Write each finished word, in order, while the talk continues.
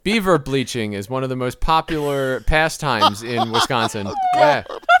Beaver bleaching is one of the most popular pastimes in Wisconsin. Yeah.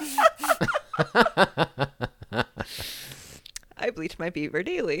 I bleach my beaver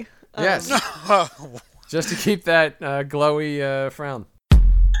daily. Yes. Just to keep that glowy frown.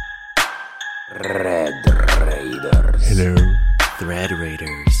 Red Raiders. Hello. Thread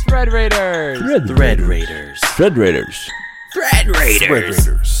Raiders. Thread Raiders. Thread Raiders. Thread Raiders. Thread Raiders. Thread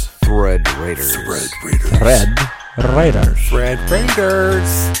Raiders. Thread Raiders. Thread Raiders. Thread Raiders. Thread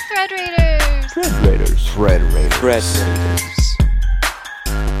Raiders. Thread Raiders. Thread Raiders. Thread Raiders.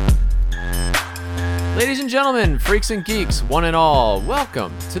 Ladies and gentlemen, freaks and geeks, one and all,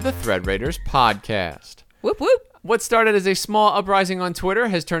 welcome to the Thread Raiders podcast. Whoop whoop. What started as a small uprising on Twitter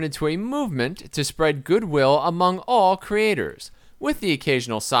has turned into a movement to spread goodwill among all creators, with the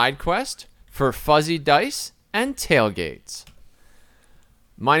occasional side quest for fuzzy dice and tailgates.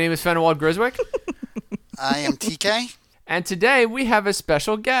 My name is Fenwald Griswick. I am TK. And today we have a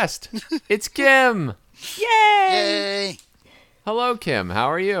special guest. It's Kim. Yay! Yay! Hello, Kim. How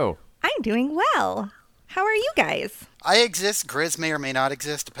are you? I'm doing well. How are you guys? I exist. Grizz may or may not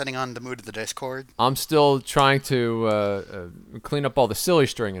exist, depending on the mood of the Discord. I'm still trying to clean up all the silly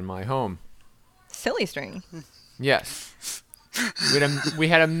string in my home. Silly string. Yes. We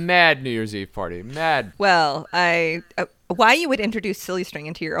had a mad New Year's Eve party. Mad. Well, why you would introduce silly string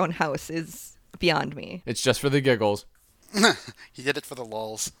into your own house is beyond me. It's just for the giggles. He did it for the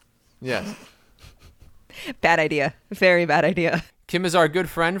lulz. Yes. Bad idea. Very bad idea. Kim is our good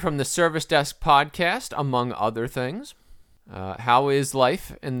friend from the Service Desk podcast, among other things. How is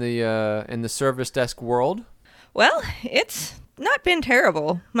life in the Service Desk world? Well, it's not been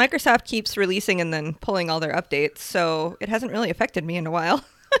terrible. Microsoft keeps releasing and then pulling all their updates, so it hasn't really affected me in a while.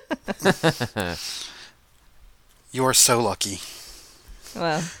 You are so lucky.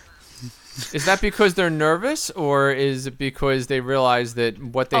 Well, Is that because they're nervous, or is it because they realize that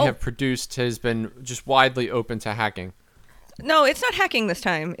what they have produced has been just widely open to hacking? no, it's not hacking this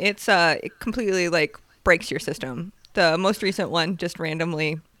time. It completely breaks your system. The most recent one just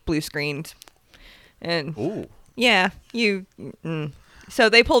randomly blue screened, and Ooh. yeah, so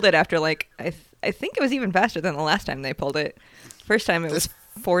they pulled it after I think it was even faster than the last time they pulled it. First time it was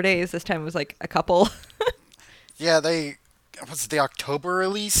 4 days. This time it was a couple. Yeah, the October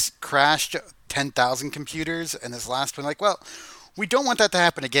release crashed 10,000 computers, and this last one, well, we don't want that to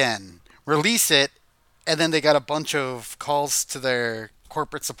happen again. Release it, and then they got a bunch of calls to their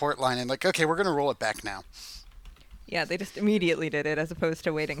corporate support line, and okay, we're going to roll it back now. Yeah, they just immediately did it as opposed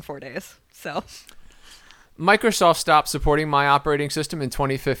to waiting 4 days. So Microsoft stopped supporting my operating system in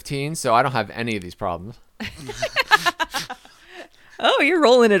 2015, so I don't have any of these problems. oh, you're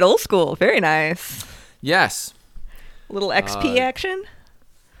rolling it old school. Very nice. Yes. Little XP action.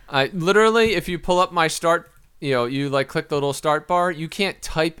 Literally, if you pull up my start, you click the little start bar, you can't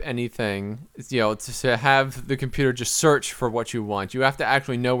type anything, to have the computer just search for what you want. You have to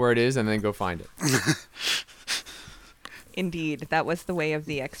actually know where it is and then go find it. Indeed, that was the way of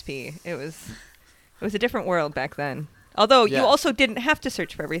the XP. It was a different world back then. Although you also didn't have to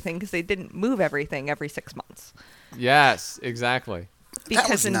search for everything because they didn't move everything every 6 months. Yes, exactly. That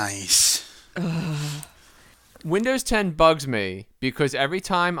was nice. Windows 10 bugs me because every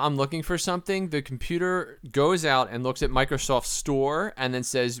time I'm looking for something, the computer goes out and looks at Microsoft Store and then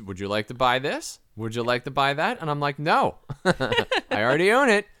says, would you like to buy this? Would you like to buy that? And I'm like, no, I already own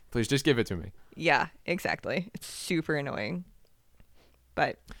it. Please just give it to me. Yeah, exactly. It's super annoying.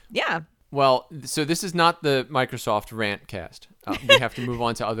 But yeah. Well, so this is not the Microsoft rant cast. We have to move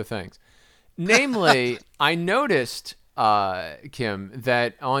on to other things. Namely, I noticed, Kim,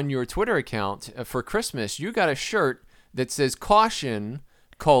 that on your Twitter account for Christmas, you got a shirt that says caution,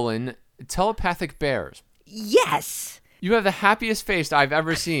 telepathic bears. Yes. You have the happiest face I've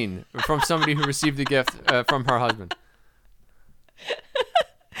ever seen from somebody who received a gift from her husband.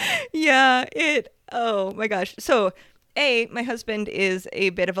 Yeah, oh my gosh. So, my husband is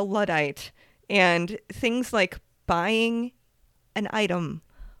a bit of a Luddite, and things like buying an item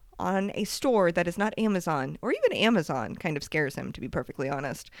on a store that is not Amazon, or even Amazon, kind of scares him, to be perfectly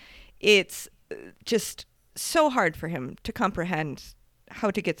honest. It's just so hard for him to comprehend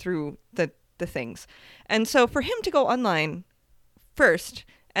how to get through the things. And so for him to go online first,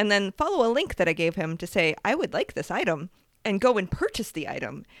 and then follow a link that I gave him to say, I would like this item, and go and purchase the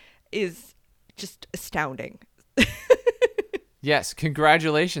item, is just astounding. Yes,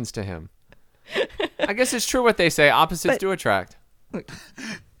 congratulations to him. I guess it's true what they say, opposites do attract.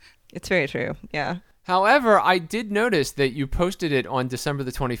 It's very true, yeah. However, I did notice that you posted it on December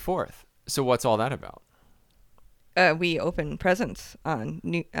the 24th. So what's all that about? We open presents on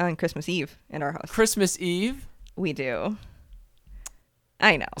Christmas Eve in our house. Christmas Eve? We do.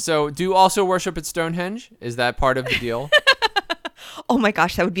 I know. So, do you also worship at Stonehenge? Is that part of the deal? Oh my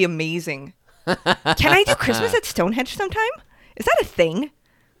gosh, that would be amazing. Can I do Christmas at Stonehenge sometime? Is that a thing?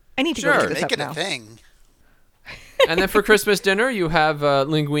 I need to go Sure. look this Make up it now. a thing. And then for Christmas dinner, you have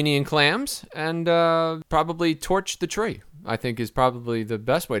linguine and clams, and probably torch the tree. I think is probably the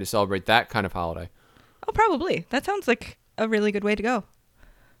best way to celebrate that kind of holiday. Oh, probably. That sounds like a really good way to go.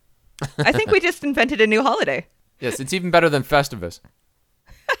 I think we just invented a new holiday. Yes, it's even better than Festivus.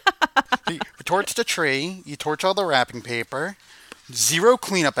 You torch the tree. You torch all the wrapping paper. Zero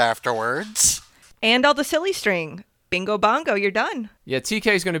cleanup afterwards. And all the silly string. Bingo bongo, you're done. Yeah,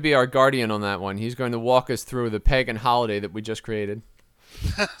 TK is going to be our guardian on that one. He's going to walk us through the pagan holiday that we just created.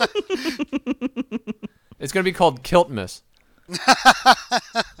 It's going to be called Kiltmas.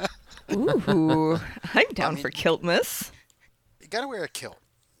 Ooh, I'm down for Kiltmas. You gotta wear a kilt.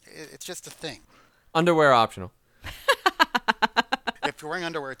 It's just a thing. Underwear optional. If you're wearing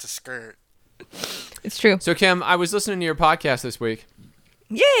underwear, it's a skirt. It's true. So, Kim, I was listening to your podcast this week,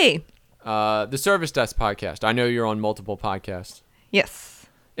 Yay! the Service Desk podcast. I know you're on multiple podcasts. Yes.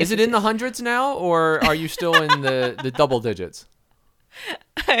 Is it in the hundreds now, or are you still in the double digits?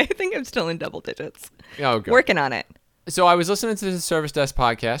 I think I'm still in double digits. Oh, good. Working on it. So I was listening to the Service Desk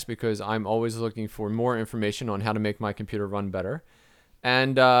podcast because I'm always looking for more information on how to make my computer run better.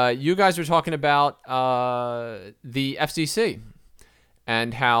 And you guys were talking about the FCC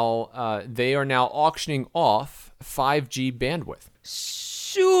and how they are now auctioning off 5G bandwidth.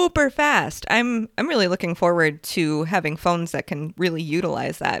 Super fast. I'm really looking forward to having phones that can really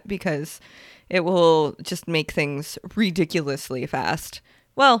utilize that because it will just make things ridiculously fast.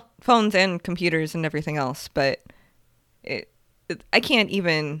 Well, phones and computers and everything else, but I can't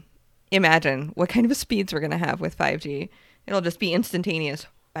even imagine what kind of speeds we're going to have with 5G. It'll just be instantaneous.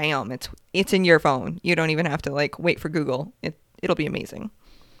 Bam, it's in your phone. You don't even have to wait for Google. It'll be amazing.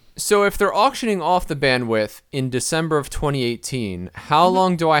 So if they're auctioning off the bandwidth in December of 2018, how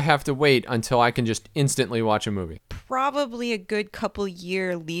long do I have to wait until I can just instantly watch a movie? Probably a good couple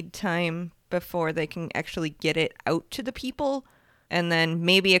year lead time before they can actually get it out to the people. And then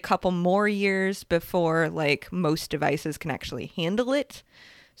maybe a couple more years before most devices can actually handle it.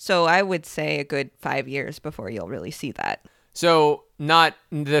 So I would say a good 5 years before you'll really see that. So not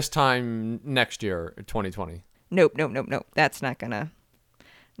this time next year, 2020. Nope. That's not gonna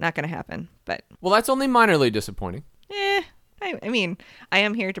happen. But Well, that's only minorly disappointing. I mean, I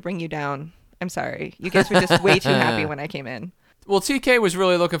am here to bring you down. I'm sorry. You guys were just way too happy when I came in. Well, TK was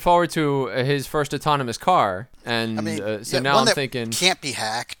really looking forward to his first autonomous car, and so now one I'm that thinking, can't be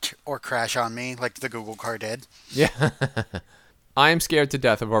hacked or crash on me like the Google car did. yeah, I am scared to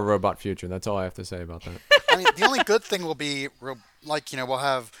death of our robot future. That's all I have to say about that. I mean, the only good thing will be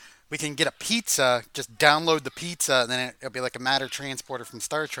we can get a pizza, just download the pizza, and then it'll be like a matter transporter from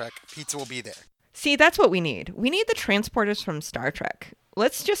Star Trek. Pizza will be there. See, that's what we need. We need the transporters from Star Trek.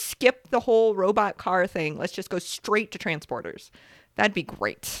 Let's just skip the whole robot car thing. Let's just go straight to transporters. That'd be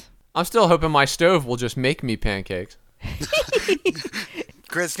great. I'm still hoping my stove will just make me pancakes.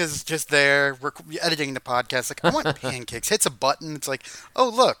 Chris is just there, we're editing the podcast. Like, I want pancakes. Hits a button. It's like, oh,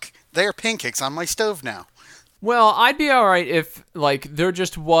 look, there are pancakes on my stove now. Well, I'd be all right if there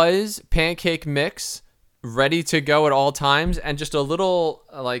just was pancake mix ready to go at all times, and just a little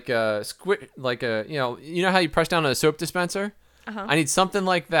you know how you press down on a soap dispenser. I need something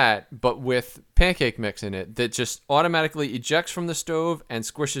like that, but with pancake mix in it that just automatically ejects from the stove and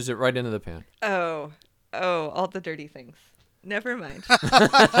squishes it right into the pan. Oh, all the dirty things. Never mind.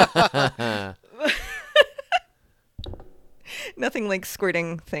 Nothing like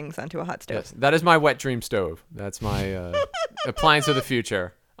squirting things onto a hot stove. Yes, that is my wet dream stove. That's my appliance of the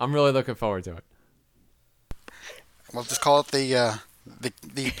future. I'm really looking forward to it. We'll just call it the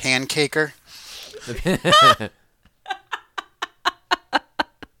pancaker.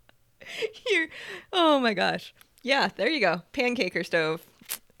 Oh my gosh. Yeah, there you go. Pancaker stove.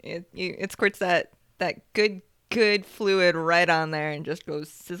 It squirts that good fluid right on there and just goes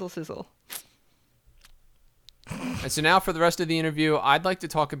sizzle sizzle. And so now for the rest of the interview, I'd like to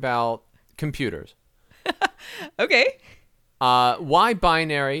talk about computers. Okay. Why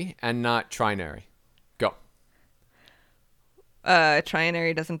binary and not trinary? Go.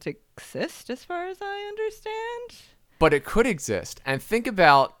 Trinary doesn't exist as far as I understand. But it could exist. And think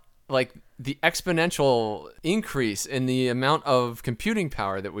about the exponential increase in the amount of computing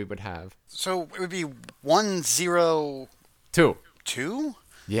power that we would have. So it would be 102? 2.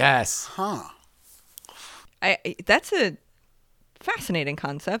 Yes. Huh. That's a fascinating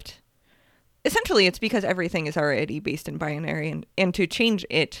concept. Essentially, it's because everything is already based in binary, and to change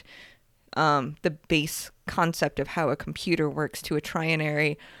it, the base concept of how a computer works to a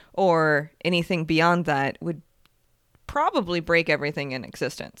trinary or anything beyond that would probably break everything in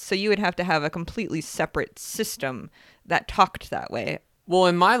existence. So you would have to have a completely separate system that talked that way. Well,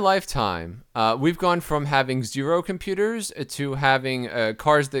 in my lifetime, we've gone from having 0 computers to having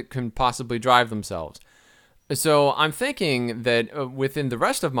cars that can possibly drive themselves. So I'm thinking that within the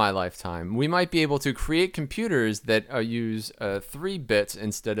rest of my lifetime, we might be able to create computers that use 3 bits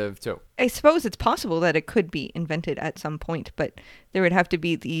instead of 2. I suppose it's possible that it could be invented at some point, but there would have to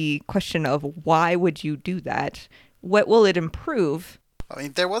be the question of why would you do that? What will it improve? I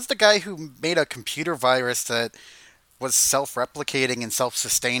mean, there was the guy who made a computer virus that was self-replicating and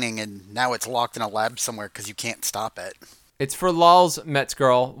self-sustaining, and now it's locked in a lab somewhere because you can't stop it. It's for lulz, Mets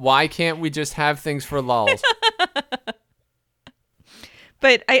girl. Why can't we just have things for lulz?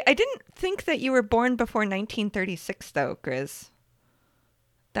 But I didn't think that you were born before 1936, though, Grizz.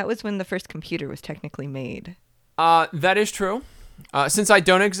 That was when the first computer was technically made. That is true. Since I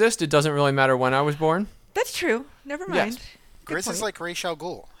don't exist, it doesn't really matter when I was born. That's true. Never mind. Yes. Grizz is like Ra's al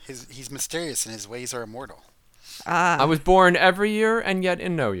Ghul. He's mysterious and his ways are immortal. I was born every year and yet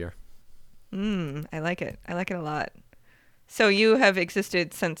in no year. I like it. I like it a lot. So you have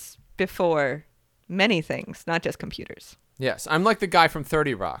existed since before many things, not just computers. Yes, I'm like the guy from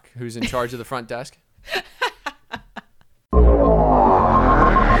 30 Rock who's in charge of the front desk.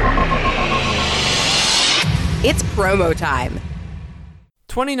 It's promo time.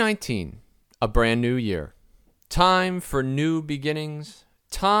 2019, a brand new year. Time for new beginnings.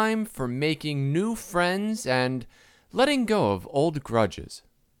 Time for making new friends and letting go of old grudges.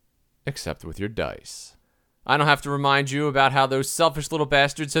 Except with your dice. I don't have to remind you about how those selfish little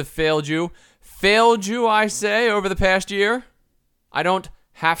bastards have failed you. Failed you, I say, over the past year. I don't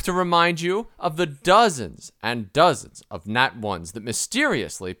have to remind you of the dozens and dozens of nat ones that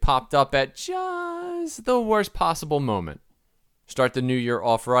mysteriously popped up at just the worst possible moment. Start the new year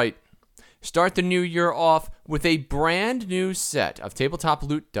off right. Start the new year off with a brand new set of tabletop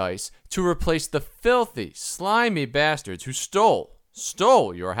loot dice to replace the filthy, slimy bastards who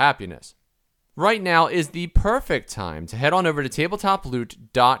stole your happiness. Right now is the perfect time to head on over to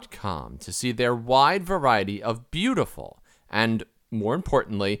tabletoploot.com to see their wide variety of beautiful and, more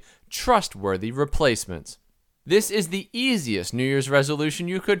importantly, trustworthy replacements. This is the easiest New Year's resolution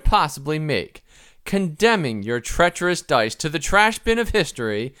you could possibly make. Condemning your treacherous dice to the trash bin of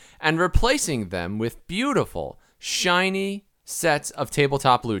history and replacing them with beautiful, shiny sets of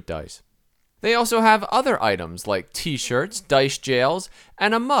tabletop loot dice. They also have other items like t-shirts, dice jails,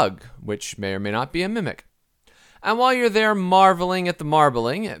 and a mug, which may or may not be a mimic. And while you're there marveling at the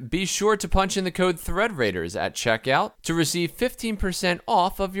marbling, be sure to punch in the code ThreadRaiders at checkout to receive 15%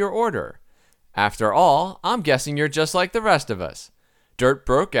 off of your order. After all, I'm guessing you're just like the rest of us. Dirt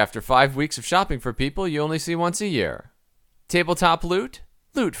broke after 5 weeks of shopping for people you only see once a year. Tabletop loot,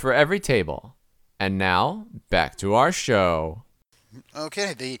 loot for every table. And now, back to our show.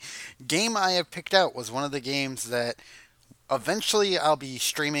 Okay, the game I have picked out was one of the games that eventually I'll be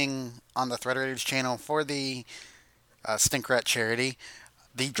streaming on the Thread Raiders channel for the Stink Rat charity,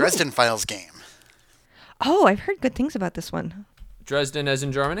 the Dresden Files game. Oh, I've heard good things about this one. Dresden as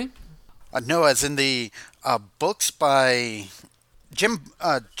in Germany? No, as in the books by Jim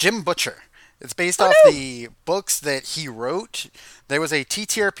Butcher. It's based off the books that he wrote. There was a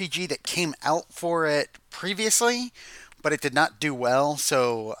TTRPG that came out for it previously, but it did not do well,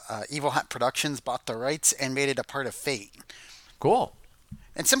 so Evil Hat Productions bought the rights and made it a part of Fate. Cool.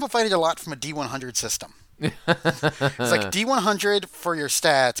 And simplified it a lot from a D100 system. It's like D100 for your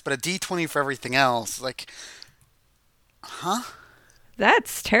stats, but a D20 for everything else. Like, huh?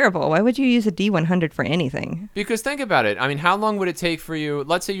 That's terrible. Why would you use a D100 for anything? Because think about it. I mean, how long would it take for you?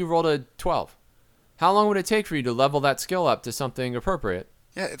 Let's say you rolled a 12. How long would it take for you to level that skill up to something appropriate?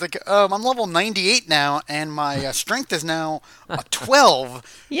 Yeah, it's like, I'm level 98 now, and my strength is now a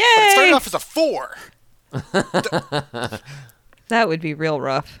 12. Yay! But it started off as a 4. That would be real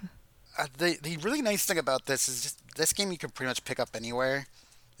rough. The really nice thing about this is just this game you can pretty much pick up anywhere.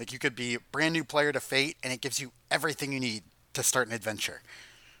 Like, you could be a brand new player to Fate, and it gives you everything you need to start an adventure.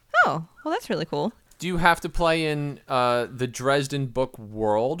 Oh, well, that's really cool. Do you have to play in the Dresden book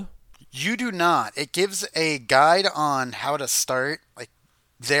world? You do not. It gives a guide on how to start, like,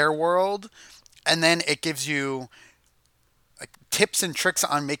 their world, and then it gives you like tips and tricks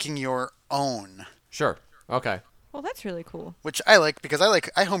on making your own. Sure. Okay. Well, that's really cool. Which I like because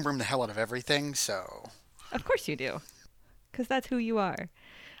I homebrew the hell out of everything, so. Of course you do. Because that's who you are.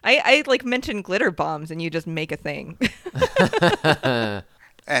 I like mention glitter bombs and you just make a thing.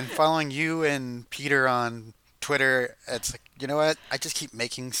 And following you and Peter on Twitter, it's like, you know what? I just keep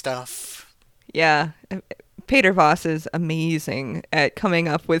making stuff. Yeah. Peter Voss is amazing at coming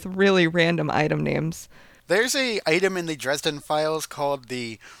up with really random item names. There's a item in the Dresden Files called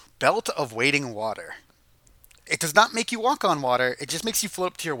the Belt of Waiting Water. It does not make you walk on water, it just makes you float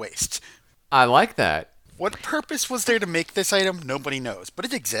up to your waist. I like that. What purpose was there to make this item? Nobody knows, but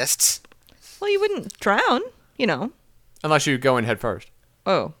it exists. Well, you wouldn't drown, you know. Unless you go in head first.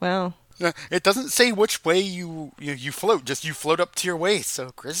 Oh, well. It doesn't say which way you float, just you float up to your waist.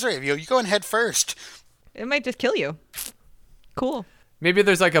 So, Grizzly, you go in head first. It might just kill you. Cool. Maybe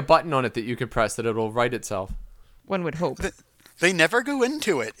there's like a button on it that you can press that it'll right itself. One would hope. They never go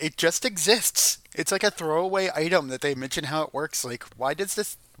into it. It just exists. It's like a throwaway item that they mention how it works. Like,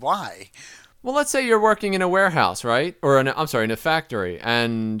 why? Well, let's say you're working in a warehouse, right? Or in a factory,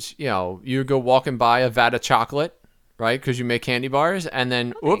 and you go walking by a vat of chocolate, right? Because you make candy bars, and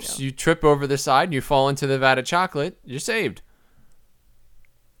then you trip over the side and you fall into the vat of chocolate. You're saved,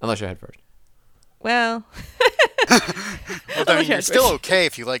 unless you're head first. Well, You're still okay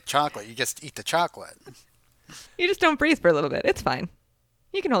if you like chocolate. You just eat the chocolate. You just don't breathe for a little bit. It's fine.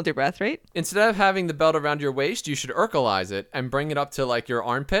 You can hold your breath, right? Instead of having the belt around your waist, you should Urkelize it and bring it up to like your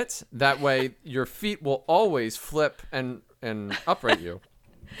armpits. That way, your feet will always flip and upright you.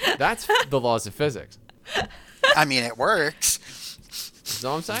 That's the laws of physics. I mean, it works. That's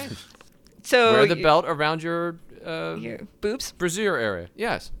all I'm saying. So wear the belt around your boobs, brassiere area.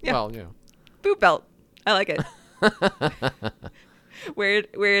 Yes. Yeah. Well, boob belt. I like it. Wear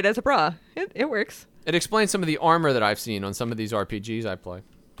it as a bra. It works. It explains some of the armor that I've seen on some of these RPGs I play.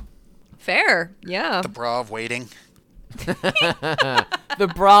 Fair. Yeah. The bra of waiting.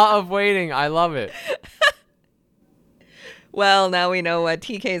 The bra of waiting. I love it. Well, now we know what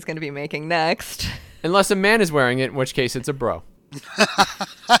TK is going to be making next. Unless a man is wearing it, in which case it's a bro.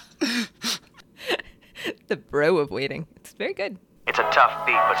 The bro of waiting. It's very good. It's a tough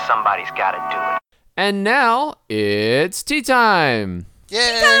beat, but somebody's got to do it. And now it's tea time.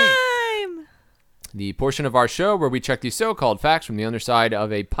 Yay! Time! The portion of our show where we check these so-called facts from the underside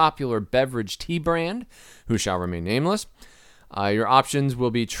of a popular beverage tea brand, who shall remain nameless. Your options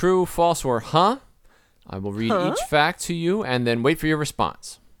will be true, false, or huh. I will read each fact to you and then wait for your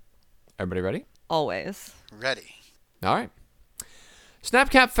response. Everybody ready? Always. Ready. All right.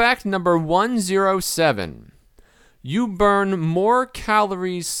 Snapcap fact number 107. You burn more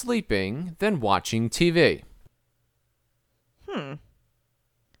calories sleeping than watching TV.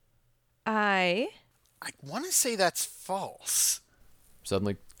 I want to say that's false.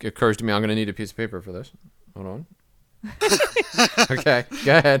 Suddenly occurs to me I'm going to need a piece of paper for this. Hold on. Okay,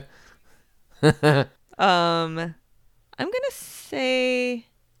 go ahead. I'm going to say,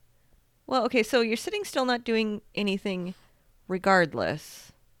 well, okay, so you're sitting still not doing anything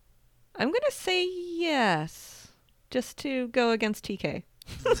regardless. I'm going to say yes, just to go against TK.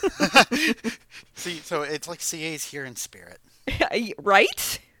 See, so it's like CA's here in spirit.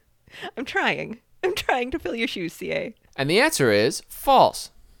 Right? I'm trying to fill your shoes, CA. And the answer is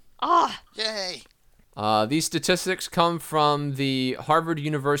false. Yay! These statistics come from the Harvard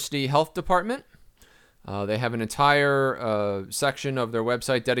University Health Department. They have an entire section of their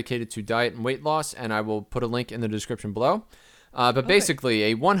website dedicated to diet and weight loss, and I will put a link in the description below. But basically,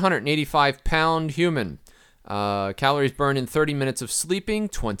 a 185-pound human, calories burned in 30 minutes of sleeping,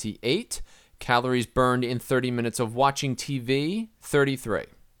 28. Calories burned in 30 minutes of watching TV, 33.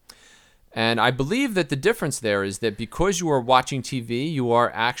 And I believe that the difference there is that because you are watching TV, you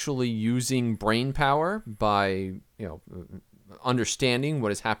are actually using brain power by, understanding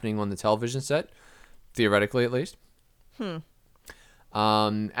what is happening on the television set, theoretically at least. And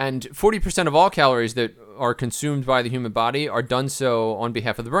 40% of all calories that are consumed by the human body are done so on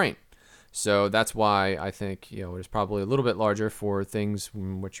behalf of the brain. So that's why I think, it is probably a little bit larger for things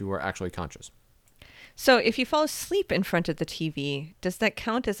in which you are actually conscious. So if you fall asleep in front of the TV, does that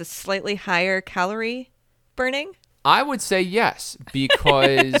count as a slightly higher calorie burning? I would say yes,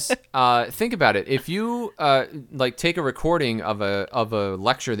 because think about it. If you take a recording of a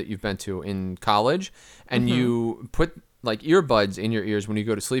lecture that you've been to in college, and you put earbuds in your ears when you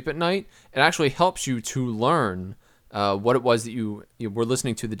go to sleep at night, it actually helps you to learn what it was that you were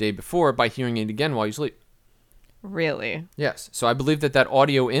listening to the day before by hearing it again while you sleep. Really? Yes. So I believe that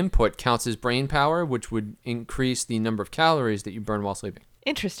audio input counts as brain power, which would increase the number of calories that you burn while sleeping.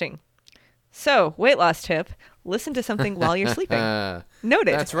 Interesting. So, weight loss tip, listen to something while you're sleeping.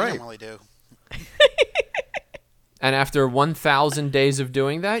 Noted. That's right. I normally do. And after 1,000 days of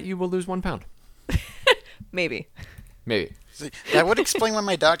doing that, you will lose 1 pound. Maybe. See, that would explain why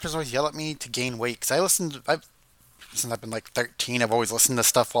my doctors always yell at me to gain weight. Because since I've been 13, I've always listened to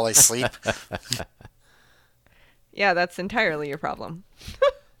stuff while I sleep. Yeah, that's entirely your problem.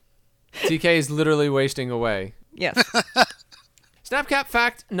 TK is literally wasting away. Yes. Snapcap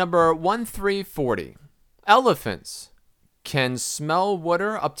fact number 1340. Elephants can smell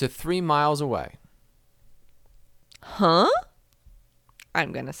water up to 3 miles away. Huh?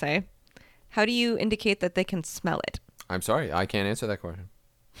 I'm going to say. How do you indicate that they can smell it? I'm sorry, I can't answer that question.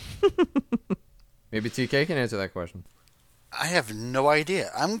 Maybe TK can answer that question. I have no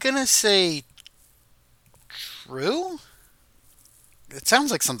idea. I'm going to say true? It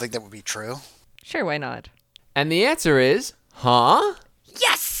sounds like something that would be true. Sure, why not? And the answer is, huh?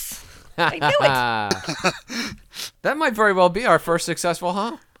 Yes! I knew it! That might very well be our first successful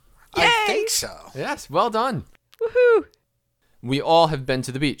huh. Yay! I think so. Yes, well done. Woohoo! We all have been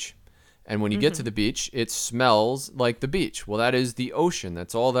to the beach. And when you get to the beach, it smells like the beach. Well, that is the ocean.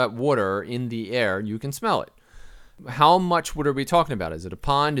 That's all that water in the air. You can smell it. How much water are we talking about? Is it a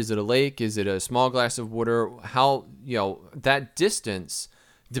pond? Is it a lake? Is it a small glass of water? How, that distance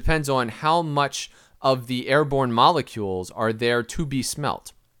depends on how much of the airborne molecules are there to be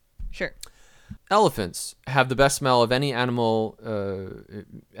smelt. Sure. Elephants have the best smell of any animal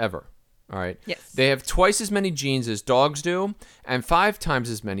ever. All right. Yes. They have twice as many genes as dogs do and 5 times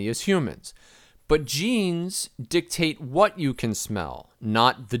as many as humans. But genes dictate what you can smell,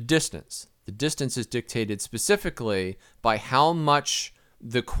 not the distance. The distance is dictated specifically by how much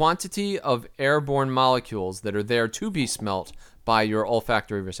the quantity of airborne molecules that are there to be smelt by your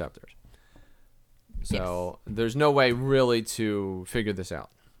olfactory receptors. So there's no way really to figure this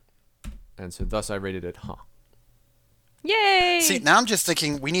out. And so thus I rated it huh. Yay! See, now I'm just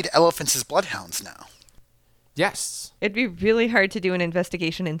thinking we need elephants as bloodhounds now. Yes. It'd be really hard to do an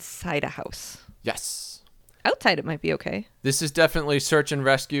investigation inside a house. Yes. Outside it might be okay. This is definitely search and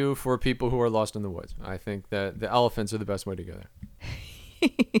rescue for people who are lost in the woods. I think that the elephants are the best way to go there.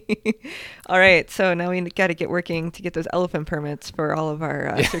 All right, so now we got to get working to get those elephant permits for all of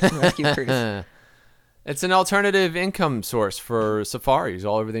our search and rescue crews. It's an alternative income source for safaris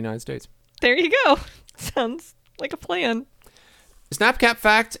all over the United States. There you go. Sounds like a plan. Snapcap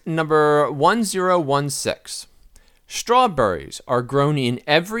fact number 1016. Strawberries are grown in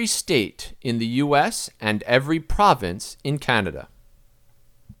every state in the U.S. and every province in Canada.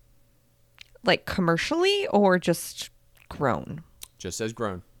 Like commercially or just grown? Just says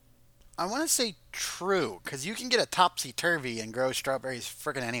grown. I want to say true, because you can get a topsy-turvy and grow strawberries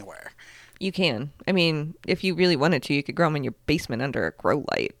friggin' anywhere. You can. I mean, if you really wanted to, you could grow them in your basement under a grow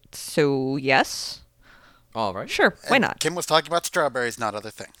light. So, yes. All right. Sure, why And not? Kim was talking about strawberries, not other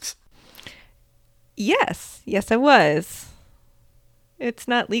things. Yes, I was. It's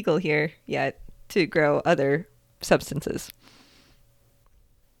not legal here yet to grow other substances.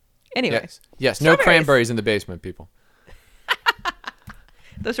 Anyway. Yes. No Strawberries. cranberries in the basement, people.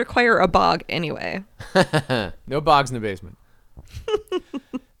 Those require a bog anyway. No bogs in the basement.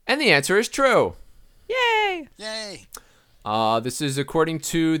 And the answer is true. Yay! Yay! This is according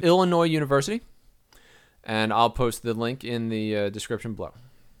to Illinois University. And I'll post the link in the description below.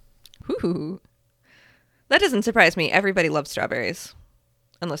 Ooh. That doesn't surprise me. Everybody loves strawberries.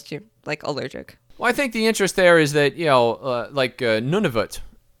 Unless you're, like, allergic. Well, I think the interest there is that, Nunavut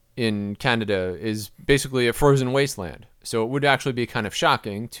in Canada is basically a frozen wasteland. So it would actually be kind of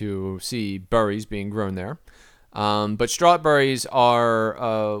shocking to see berries being grown there. But strawberries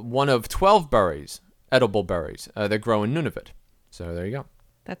are one of 12 berries, edible berries, that grow in Nunavut. So there you go.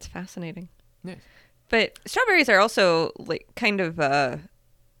 That's fascinating. Yes. But strawberries are also, like, kind of,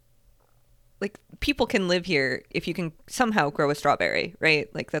 like, people can live here if you can somehow grow a strawberry, right?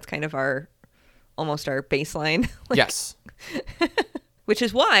 Like, that's kind of almost our baseline. Yes. Which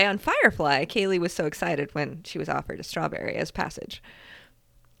is why on Firefly, Kaylee was so excited when she was offered a strawberry as passage.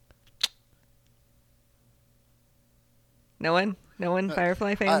 No one?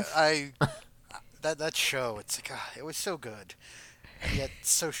 Firefly fans? That show, it's like, it was so good, and yet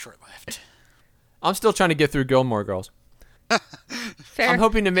so short-lived. I'm still trying to get through Gilmore Girls. Fair. I'm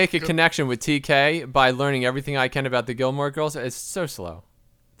hoping to make a connection with TK by learning everything I can about the Gilmore Girls. It's so slow.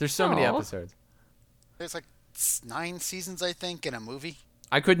 There's so many Aw. episodes. There's like 9 seasons, I think, in a movie.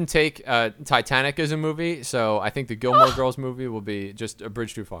 I couldn't take Titanic as a movie, so I think the Gilmore Girls movie will be just a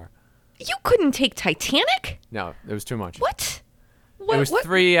bridge too far. You couldn't take Titanic? No, it was too much. What? It was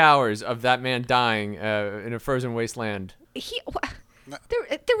 3 hours of that man dying in a frozen wasteland.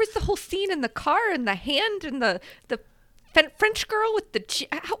 There was the whole scene in the car and the hand and the French girl with the...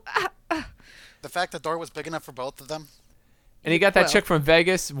 The fact the door was big enough for both of them. And you got that Well. chick from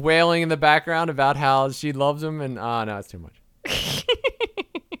Vegas wailing in the background about how she loves him, and no, it's too much.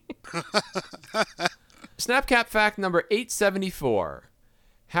 Snapcap fact number 874.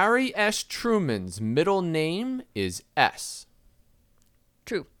 Harry S. Truman's middle name is S.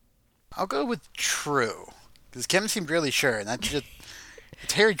 True. I'll go with true. Because Kim seemed really sure, and that's just...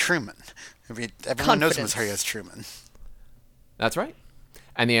 It's Harry Truman. Everyone knows him as Harry S. Truman. That's right.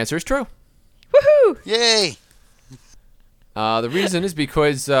 And the answer is true. Woohoo! Yay! The reason is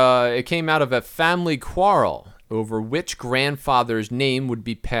because it came out of a family quarrel over which grandfather's name would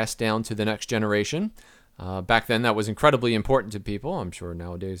be passed down to the next generation. Back then, that was incredibly important to people. I'm sure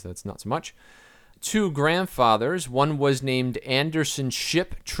nowadays that's not so much. Two grandfathers. One was named Anderson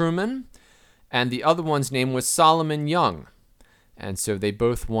Ship Truman, and the other one's name was Solomon Young. And so they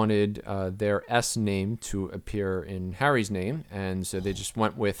both wanted their S name to appear in Harry's name, and so they just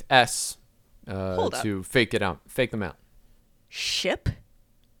went with S to fake them out. Ship?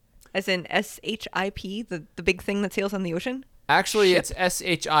 As in S-H-I-P, the big thing that sails on the ocean? Actually, Ship. it's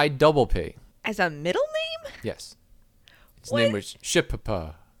S-H-I-P-P. As a middle name? Yes. His What? name was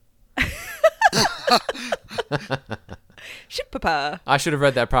Ship-Papa. Ship-Papa. I should have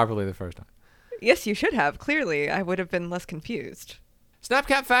read that properly the first time. Yes, you should have. Clearly, I would have been less confused.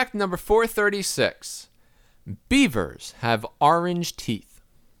 Snapcat fact number 436. Beavers have orange teeth.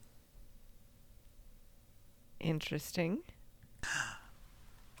 Interesting.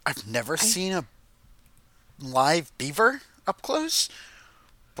 I've never seen a live beaver up close.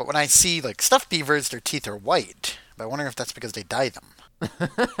 But when I see, like, stuffed beavers, their teeth are white. But I wonder if that's because they dye them.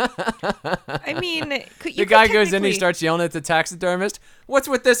 I mean, The guy goes in, he starts yelling at the taxidermist, "What's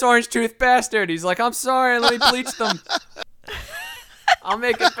with this orange-toothed bastard?" He's like, "I'm sorry, let me bleach them. I'll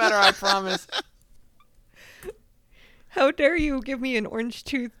make it better, I promise." How dare you give me an orange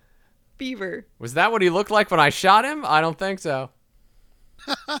tooth beaver? Was that what he looked like when I shot him? I don't think so.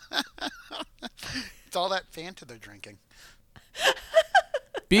 It's all that Fanta they're drinking.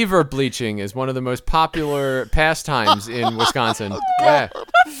 Beaver bleaching is one of the most popular pastimes in Wisconsin. Yeah.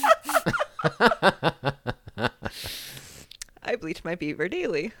 I bleach my beaver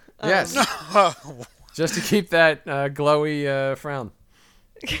daily. Yes. Just to keep that glowy frown.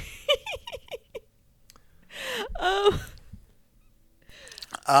 I'm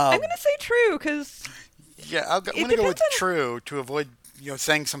going to say true because Yeah, I'm going to go with true to avoid,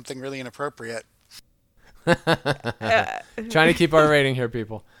 saying something really inappropriate. Trying to keep our rating here,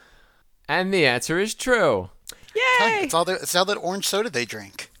 people. And the answer is true. yay! It's all that orange soda they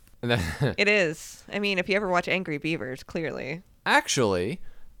drink. It is. I mean, if you ever watch Angry Beavers, clearly. Actually,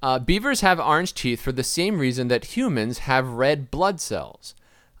 beavers have orange teeth for the same reason that humans have red blood cells.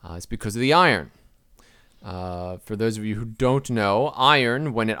 It's because of the iron. For those of you who don't know,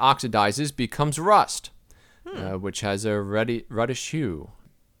 iron, when it oxidizes, becomes rust, which has a reddish hue.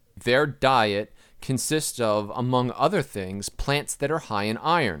 Their diet consists of, among other things, plants that are high in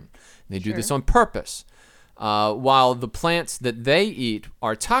iron. They do this on purpose. While the plants that they eat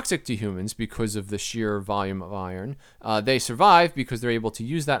are toxic to humans because of the sheer volume of iron, they survive because they're able to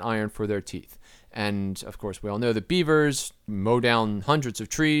use that iron for their teeth. And, of course, we all know that beavers mow down hundreds of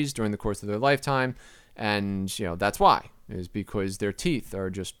trees during the course of their lifetime, and, that's why, is because their teeth are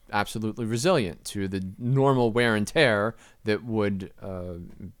just absolutely resilient to the normal wear and tear that would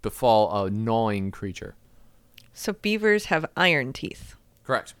befall a gnawing creature. So beavers have iron teeth.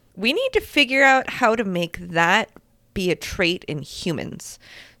 Correct. We need to figure out how to make that be a trait in humans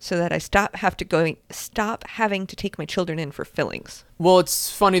so that I stop having to take my children in for fillings. Well,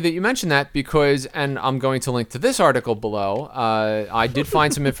 it's funny that you mentioned that because, and I'm going to link to this article below, I did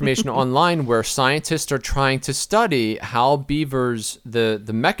find some information online where scientists are trying to study how beavers, the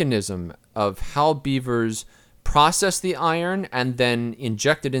mechanism of how beavers process the iron and then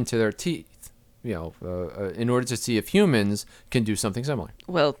inject it into their teeth, in order to see if humans can do something similar.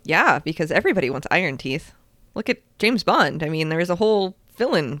 Well, yeah, because everybody wants iron teeth. Look at James Bond. I mean, there was a whole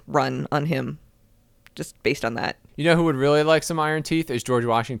villain run on him just based on that. You know who would really like some iron teeth is George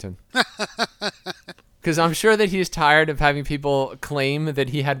Washington. Because I'm sure that he's tired of having people claim that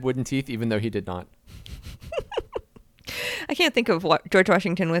he had wooden teeth, even though he did not. I can't think of George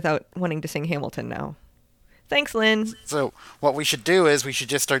Washington without wanting to sing Hamilton now. Thanks, Lynn. So what we should do is we should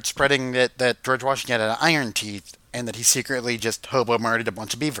just start spreading that George Washington had iron teeth and that he secretly just hobo murdered a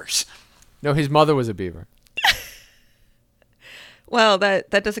bunch of beavers. No, his mother was a beaver. Well, that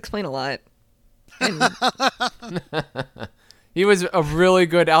does explain a lot. And He was a really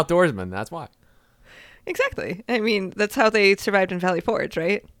good outdoorsman, that's why. exactly. I mean, that's how they survived in Valley Forge,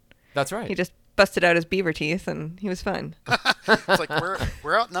 right? That's right. He just busted out his beaver teeth and he was fun. It's like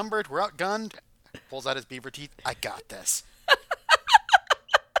we're outnumbered, we're outgunned. Pulls out his beaver teeth. I got this.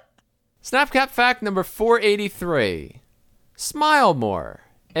 Snapcap fact number 483. Smile more.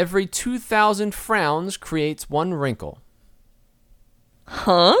 Every 2,000 frowns creates one wrinkle.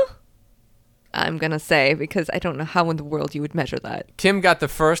 Huh? I'm going to say, because I don't know how in the world you would measure that. Kim got the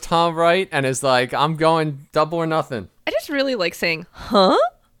first huh right and is like, I'm going double or nothing. I just really like saying, huh?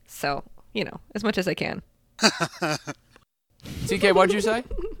 So, as much as I can. TK, what'd you say?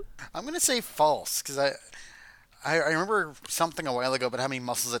 I'm going to say false, because I remember something a while ago about how many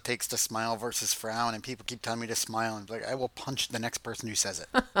muscles it takes to smile versus frown, and people keep telling me to smile, and like, I will punch the next person who says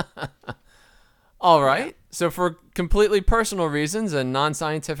it. All right. Yeah. So for completely personal reasons and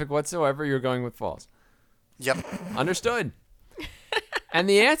non-scientific whatsoever, you're going with false. Yep. Understood. And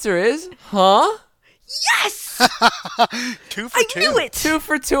the answer is, huh? Yes! 2 for 2. I knew it! 2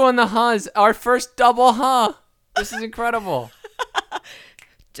 for 2 on the huhs. Our first double huh. This is incredible.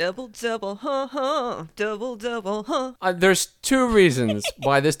 Double, huh. Double, huh. There's 2 reasons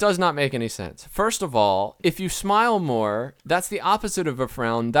why this does not make any sense. First of all, if you smile more, that's the opposite of a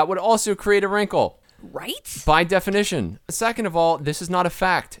frown. That would also create a wrinkle. Right? By definition. Second of all, this is not a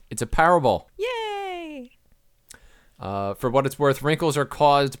fact. It's a parable. Yay! For what it's worth, wrinkles are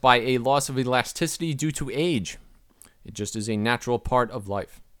caused by a loss of elasticity due to age. It just is a natural part of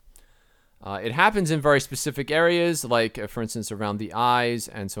life. It happens in very specific areas, like, for instance, around the eyes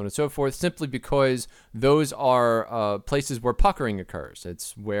and so on and so forth, simply because those are places where puckering occurs.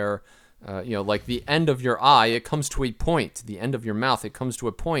 It's where, like the end of your eye, it comes to a point. The end of your mouth, it comes to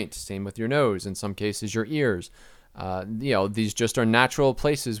a point. Same with your nose, in some cases, your ears. These just are natural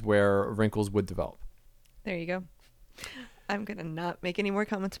places where wrinkles would develop. There you go. I'm going to not make any more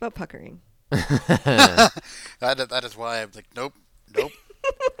comments about puckering. That is why I'm like, nope.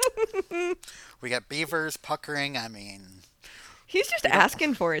 We got beavers, puckering, I mean... He's just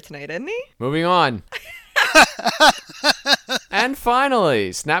asking for it tonight, isn't he? Moving on. And finally,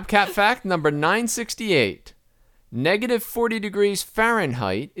 Snapcat fact number 968. Negative 40 degrees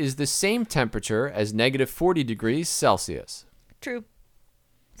Fahrenheit is the same temperature as negative 40 degrees Celsius. True.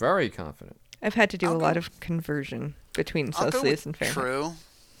 Very confident. I've had to do a lot of conversion between Celsius and Fahrenheit. True.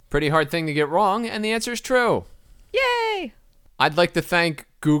 Pretty hard thing to get wrong, and the answer is true. Yay! I'd like to thank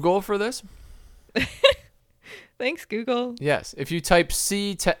Google for this. Thanks, Google. Yes, if you type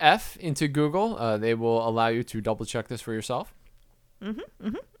C to F into Google, they will allow you to double check this for yourself.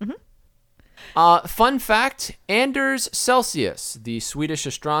 Fun fact, Anders Celsius, the Swedish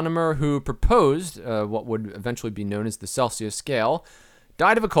astronomer who proposed what would eventually be known as the Celsius scale,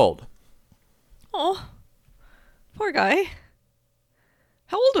 died of a cold. Oh, poor guy.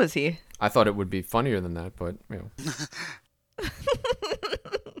 How old was he? I thought it would be funnier than that, but,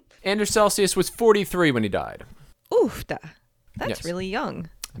 Anders Celsius was 43 when he died. Oof, that's Yes. really young.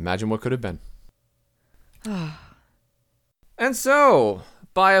 Imagine what could have been. And so,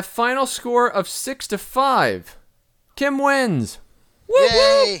 by a final score of 6-5, Kim wins.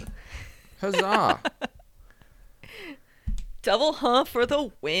 Yay! Huzzah. Double huh for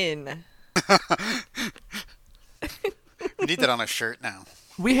the win. We need that on a shirt now.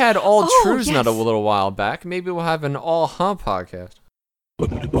 We had all Oh, trues yes. not a little while back. Maybe we'll have an all huh podcast.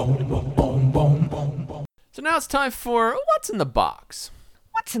 So now it's time for What's in the Box?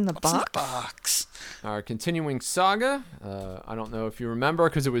 What's in the What's in the box? box? Our continuing saga. I don't know if you remember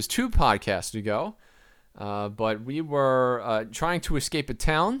because it was 2 podcasts ago. But we were trying to escape a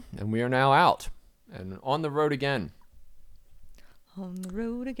town, and we are now out and on the road again. On the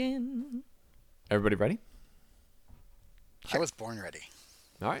road again. Everybody ready? I was born ready.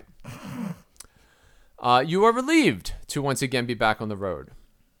 All right. You are relieved to once again be back on the road.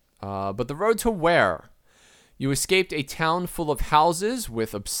 But the road to where? You escaped a town full of houses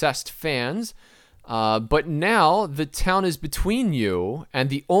with obsessed fans, but now the town is between you and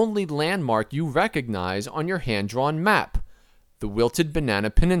the only landmark you recognize on your hand-drawn map, the Wilted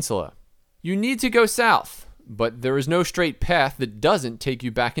Banana Peninsula. You need to go south, but there is no straight path that doesn't take you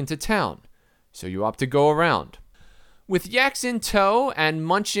back into town, so you opt to go around. With yaks in tow and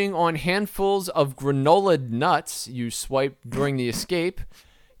munching on handfuls of granola nuts you swiped during the escape,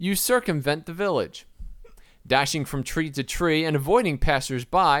 you circumvent the village, dashing from tree to tree and avoiding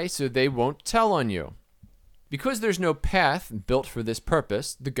passers-by so they won't tell on you. Because there's no path built for this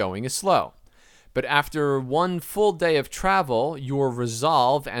purpose, the going is slow. But after one full day of travel, your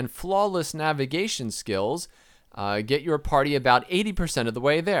resolve and flawless navigation skills get your party about 80% of the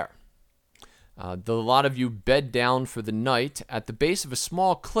way there. The lot of you bed down for the night at the base of a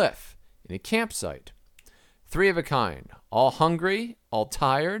small cliff in a campsite. 3 of a kind, all hungry, all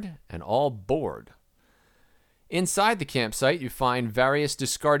tired, and all bored. Inside the campsite, you find various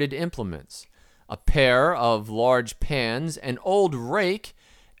discarded implements, a pair of large pans, an old rake,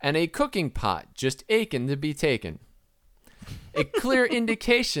 and a cooking pot just aching to be taken. A clear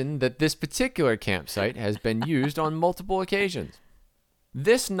indication that this particular campsite has been used on multiple occasions.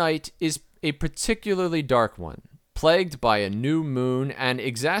 This night is a particularly dark one, plagued by a new moon and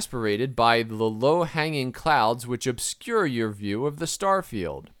exasperated by the low-hanging clouds which obscure your view of the star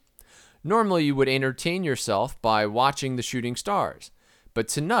field. Normally, you would entertain yourself by watching the shooting stars, but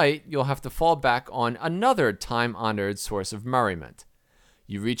tonight you'll have to fall back on another time-honored source of merriment.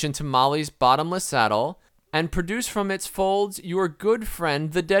 You reach into Molly's bottomless saddle and produce from its folds your good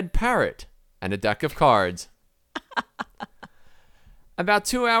friend the dead parrot and a deck of cards. About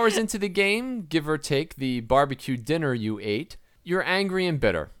 2 hours into the game, give or take the barbecue dinner you ate, you're angry and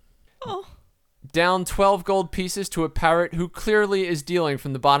bitter. Oh. Down 12 gold pieces to a parrot who clearly is dealing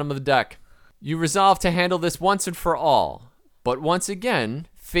from the bottom of the deck. You resolve to handle this once and for all, but once again,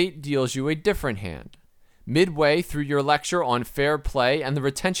 fate deals you a different hand. Midway through your lecture on fair play and the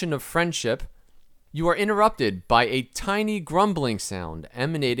retention of friendship, you are interrupted by a tiny grumbling sound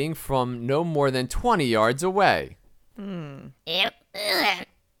emanating from no more than 20 yards away.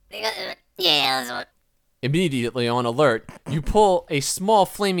 Immediately on alert, you pull a small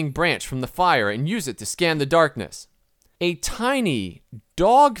flaming branch from the fire and use it to scan the darkness. A tiny,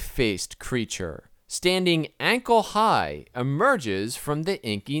 dog-faced creature, standing ankle-high, emerges from the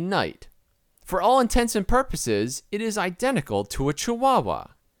inky night. For all intents and purposes, it is identical to a chihuahua,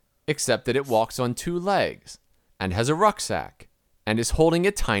 except that it walks on 2 legs, and has a rucksack, and is holding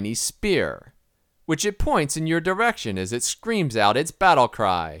a tiny spear, which it points in your direction as it screams out its battle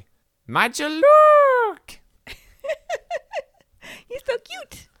cry, Majaluk! He's so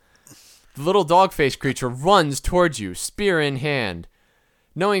cute. The little dog-faced creature runs towards you, spear in hand.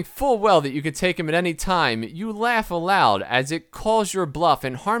 Knowing full well that you could take him at any time, you laugh aloud as it calls your bluff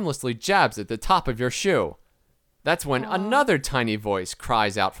and harmlessly jabs at the top of your shoe. That's when another tiny voice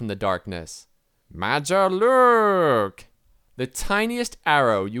cries out from the darkness, Majaluk! The tiniest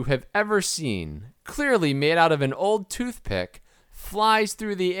arrow you have ever seen, clearly made out of an old toothpick, flies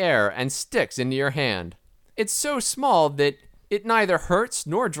through the air and sticks into your hand. It's so small that it neither hurts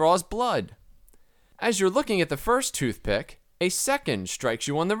nor draws blood. As you're looking at the first toothpick, a second strikes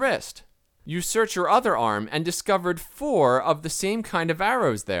you on the wrist. You search your other arm and discovered 4 of the same kind of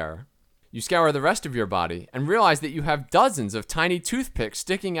arrows there. You scour the rest of your body and realize that you have dozens of tiny toothpicks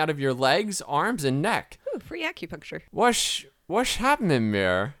sticking out of your legs, arms, and neck. Ooh, free acupuncture. What's happening,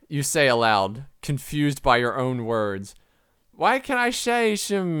 Mir? You say aloud, confused by your own words. Why can I say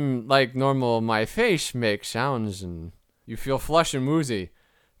some, like normal, my face makes sounds and you feel flush and woozy.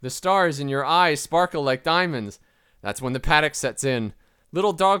 The stars in your eyes sparkle like diamonds. That's when the panic sets in.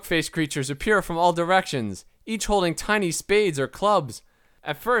 Little dog-faced creatures appear from all directions, each holding tiny spades or clubs.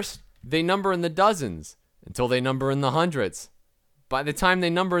 At first, they number in the dozens, until they number in the hundreds. By the time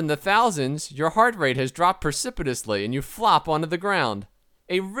they number in the thousands, your heart rate has dropped precipitously and you flop onto the ground.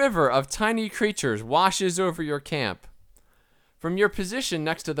 A river of tiny creatures washes over your camp. From your position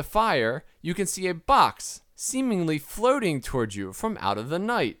next to the fire, you can see a box seemingly floating towards you from out of the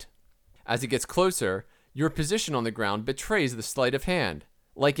night. As it gets closer, your position on the ground betrays the sleight of hand.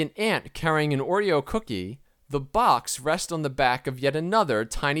 Like an ant carrying an Oreo cookie, the box rests on the back of yet another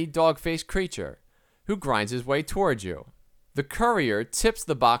tiny dog-faced creature, who grinds his way towards you. The courier tips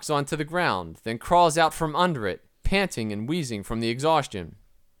the box onto the ground, then crawls out from under it, panting and wheezing from the exhaustion.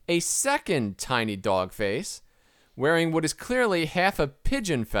 A second tiny dog face, wearing what is clearly half a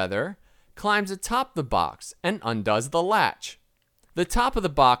pigeon feather, climbs atop the box and undoes the latch. The top of the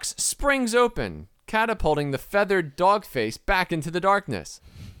box springs open, catapulting the feathered dog face back into the darkness.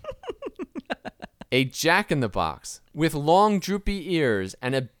 A jack-in-the-box, with long droopy ears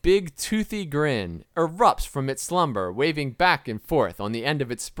and a big toothy grin, erupts from its slumber, waving back and forth on the end of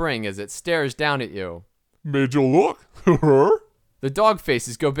its spring as it stares down at you. Made you look? The dog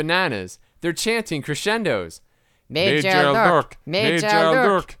faces go bananas. They're chanting crescendos. Major look, major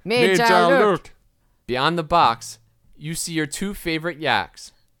look, major look. Beyond the box, you see your 2 favorite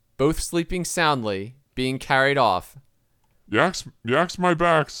yaks, both sleeping soundly, being carried off. Yaks my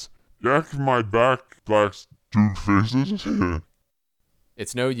backs. Yak my back, blacks, 2 faces.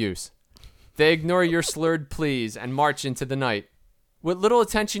 It's no use. They ignore your slurred pleas and march into the night. What little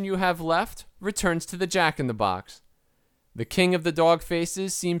attention you have left returns to the jack-in-the-box. The king of the dog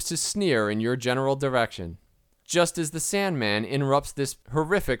faces seems to sneer in your general direction. Just as the Sandman interrupts this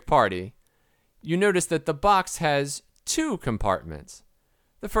horrific party, you notice that the box has 2 compartments.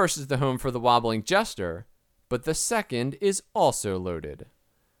 The first is the home for the wobbling jester, but the second is also loaded.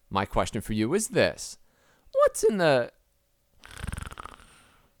 My question for you is this. What's in the...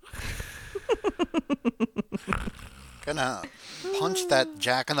 Gonna punch that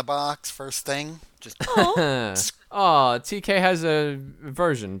jack-in-the-box first thing. Just TK has a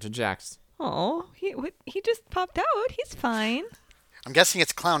aversion to jacks. Oh, he just popped out. He's fine. I'm guessing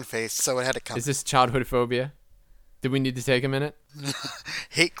it's clown face, so it had to come. Is this childhood phobia? Did we need to take a minute?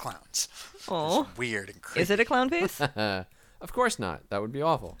 Hate clowns. Oh, Weird and creepy. is it a clown face? Of course not. That would be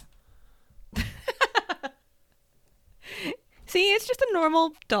awful. See, it's just a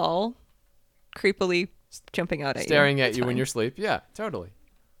normal doll, creepily jumping out at Staring you. at It's you in fine. your sleep. Yeah, totally.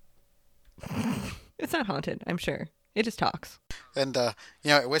 It's not haunted, I'm sure. It just talks. And,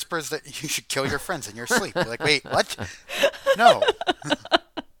 it whispers that you should kill your friends in your sleep. You're like, wait, what? No.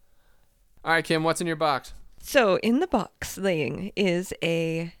 All right, Kim, what's in your box? So in the box laying is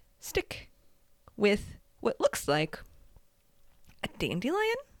a stick with what looks like a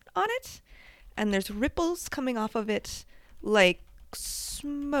dandelion on it, and there's ripples coming off of it like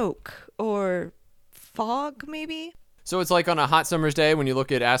smoke or fog, maybe. So it's like on a hot summer's day when you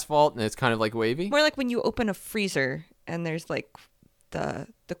look at asphalt and it's kind of like wavy? More like when you open a freezer and there's like the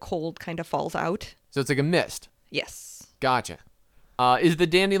cold kind of falls out. So it's like a mist. Yes. Gotcha. Is the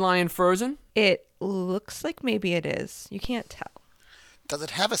dandelion frozen? It looks like maybe it is. You can't tell. Does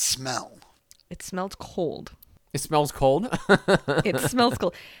it have a smell? It smells cold. It smells cold. It smells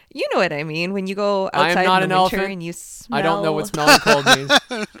cold. You know what I mean when you go I am outside not in the an winter elephant. and you smell. I don't know what smelling cold means.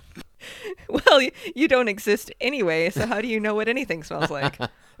 Well, you don't exist anyway, so how do you know what anything smells like?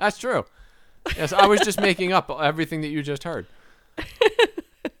 That's true. Yes, I was just making up everything that you just heard.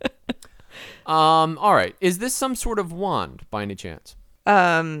 All right. Is this some sort of wand by any chance?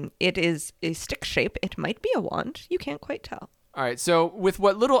 It is a stick shape. It might be a wand. You can't quite tell. All right. So with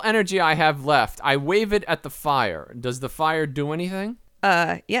what little energy I have left, I wave it at the fire. Does the fire do anything?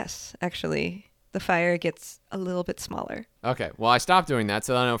 Yes, actually. The fire gets a little bit smaller. Okay. Well, I stopped doing that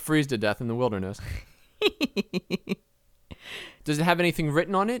so that I don't freeze to death in the wilderness. Does it have anything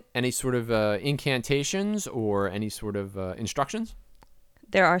written on it? Any sort of incantations or any sort of instructions?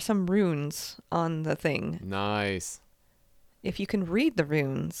 There are some runes on the thing. Nice. If you can read the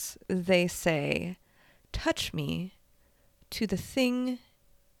runes, they say, "Touch me to the thing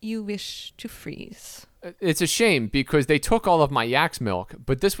you wish to freeze." It's a shame because they took all of my yak's milk,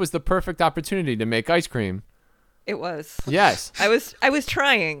 but this was the perfect opportunity to make ice cream. It was. Yes. I was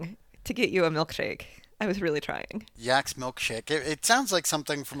trying to get you a milkshake. I was really trying. Yak's milkshake. It sounds like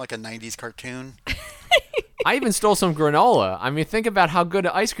something from like a 90s cartoon. I even stole some granola. I mean, think about how good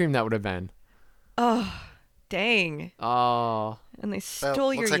an ice cream that would have been. Oh, dang. Oh. And they So,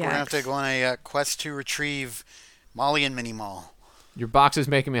 stole your looks like we're going to have yaks. to go on a quest to retrieve Molly and Minnie Mall. Your box is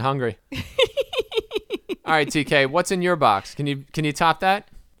making me hungry. All right, TK, what's in your box? Can you top that?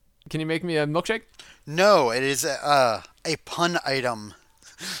 Can you make me a milkshake? No, it is a pun item.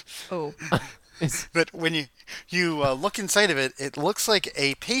 Oh, But when you look inside of it, it looks like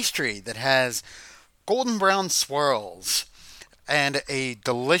a pastry that has golden brown swirls and a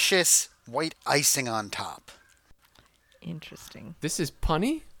delicious white icing on top. interesting. This is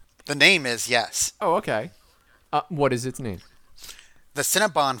punny? The name is, yes, Oh, okay. What is its name? the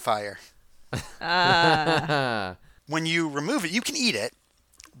Cinnabonfire. Ah, When you remove it, you can eat it,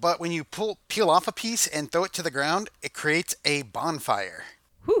 but when you peel off a piece and throw it to the ground, it creates a bonfire.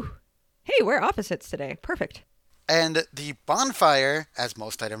 whew. Hey, we're opposites today. Perfect. And the bonfire, as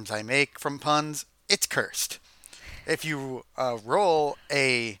most items I make from puns, it's cursed. If you roll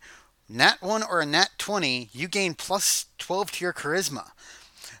a nat 1 or a nat 20, you gain plus 12 to your charisma.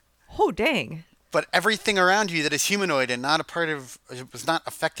 Oh, dang. But everything around you that is humanoid and was not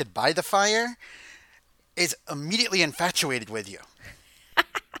affected by the fire is immediately infatuated with you.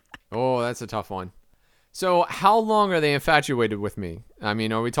 Oh, that's a tough one. So how long are they infatuated with me? I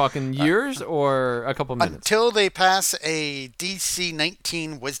mean, are we talking years or a couple minutes? Until they pass a DC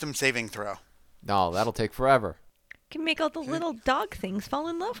 19 wisdom saving throw. No, that'll take forever. Can make all the little dog things fall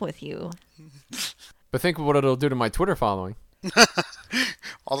in love with you. But think of what it'll do to my Twitter following.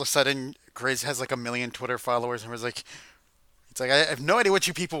 All of a sudden, Grizz has like 1 million Twitter followers and was like, it's like, I have no idea what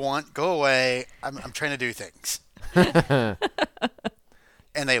you people want. Go away. I'm trying to do things.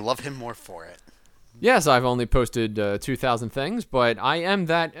 And they love him more for it. Yes, I've only posted 2,000 things, but I am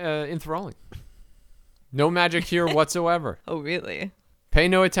that enthralling. No magic here whatsoever. Oh, really? Pay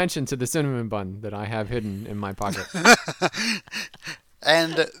no attention to the cinnamon bun that I have hidden in my pocket.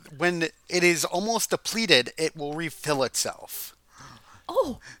 And when it is almost depleted, it will refill itself.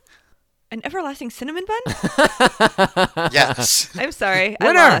 Oh, an everlasting cinnamon bun? Yes. I'm sorry. I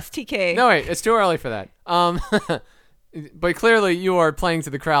Winner! lost. TK. No, wait, it's too early for that. But clearly you are playing to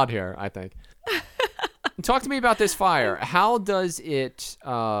the crowd here, I think. Talk to me about this fire. How does it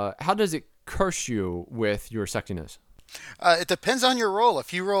curse you with your sexiness? It depends on your roll.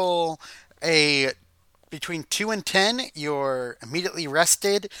 If you roll a between 2 and 10, you're immediately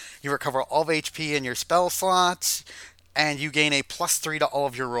rested. You recover all of HP in your spell slots. and you gain a +3 to all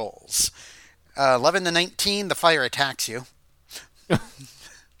of your rolls. 11 to 19, the fire attacks you.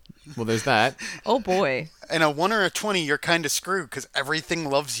 Well, there's that. Oh boy. And a 1 or a 20, you're kind of screwed because everything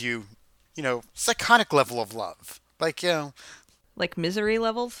loves you. Psychotic level of love. Like, Like misery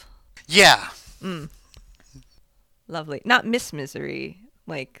levels? Yeah. Lovely. Not Miss Misery,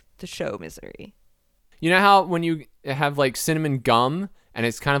 like the show Misery. You know how when you have like cinnamon gum and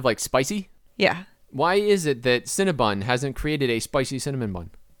it's kind of like spicy? Yeah. Why is it that Cinnabon hasn't created a spicy cinnamon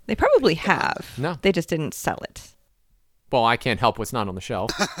bun? They probably have. No. They just didn't sell it. Well, I can't help what's not on the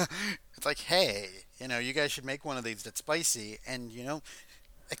shelf. It's like, hey, you guys should make one of these that's spicy and,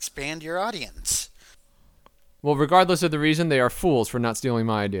 expand your audience. Well, regardless of the reason, they are fools for not stealing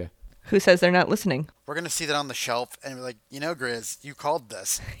my idea. Who says they're not listening? We're going to see that on the shelf and be like, Grizz, you called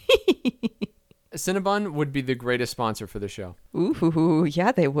this. Cinnabon would be the greatest sponsor for the show. Ooh,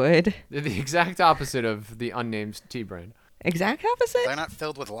 yeah, they would. They're the exact opposite of the unnamed tea brand. Exact opposite? They're not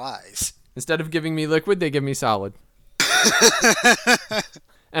filled with lies. Instead of giving me liquid, they give me solid.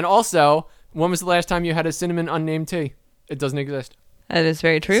 And also, when was the last time you had a cinnamon unnamed tea? It doesn't exist. That is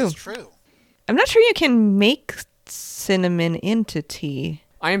very true. This is true. I'm not sure you can make cinnamon into tea.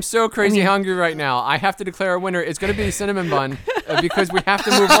 I am so crazy hungry right now. I have to declare a winner. It's going to be the cinnamon bun because we have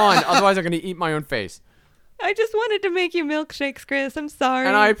to move on. Otherwise, I'm going to eat my own face. I just wanted to make you milkshakes, Chris. I'm sorry.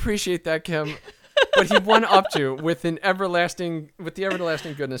 And I appreciate that, Kim. But he won up to with the everlasting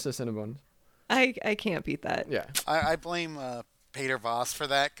goodness of cinnamon. I can't beat that. Yeah. I blame Peter Voss for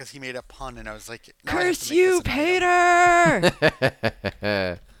that because he made a pun and I was like, now I have Curse to make you, this an item.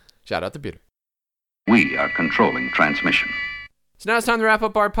 Peter! Shout out to Peter. We are controlling transmission. So now it's time to wrap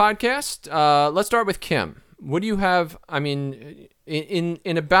up our podcast. Let's start with Kim. What do you have? I mean,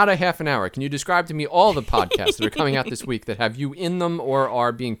 in about a half an hour, can you describe to me all the podcasts that are coming out this week that have you in them or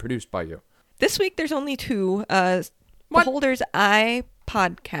are being produced by you? This week there's only 2. What? Beholder's Eye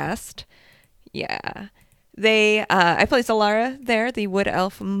podcast. Yeah. I play Zalara there, the wood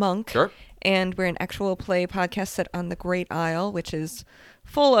elf monk. Sure. And we're an actual play podcast set on the Great Isle, which is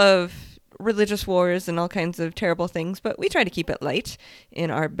full of religious wars and all kinds of terrible things, but we try to keep it light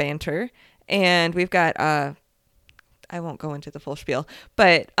in our banter. And we've got I won't go into the full spiel,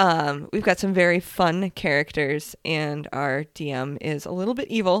 but we've got some very fun characters, and our DM is a little bit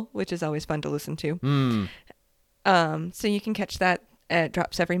evil, which is always fun to listen to. So you can catch that. It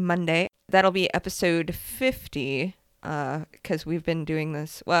drops every Monday. That'll be episode 50, because we've been doing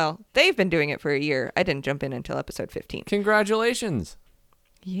this. Well, they've been doing it for a year. I didn't jump in until episode 15. Congratulations.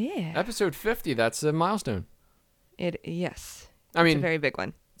 Yeah. Episode 50, that's a milestone. Yes. I mean, it's a very big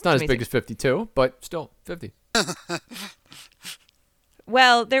one. It's not as amazing. big as 52, but still 50.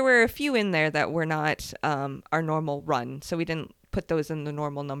 Well, there were a few in there that were not our normal run, so we didn't put those in the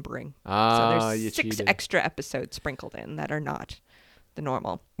normal numbering. So You there's 6 cheated. extra episodes sprinkled in that are not the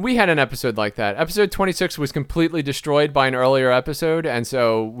normal. We had an episode like that. Episode 26 was completely destroyed by an earlier episode, and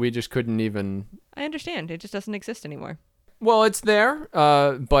so we just couldn't even... I understand. It just doesn't exist anymore. Well, it's there,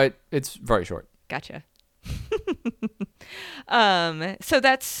 but it's very short. Gotcha. So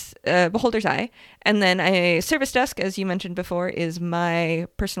that's Beholder's Eye. And then a Service Desk, as you mentioned before, is my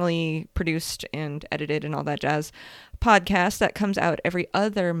personally produced and edited and all that jazz podcast that comes out every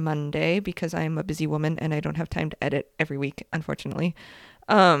other Monday because I'm a busy woman and I don't have time to edit every week, unfortunately.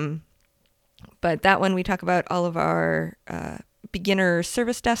 But that one we talk about all of our beginner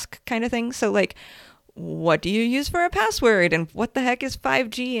Service Desk kind of things. So like, what do you use for a password? And what the heck is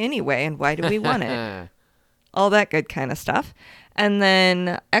 5G anyway? And why do we want it? All that good kind of stuff. And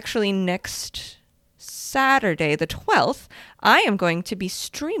then actually next Saturday, the 12th, I am going to be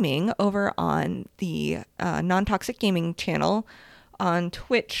streaming over on the Non-Toxic Gaming channel on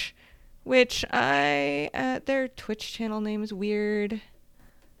Twitch, which their Twitch channel name is weird.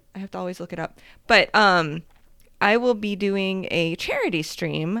 I have to always look it up. But I will be doing a charity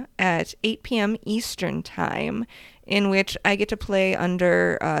stream at 8 p.m. Eastern time in which I get to play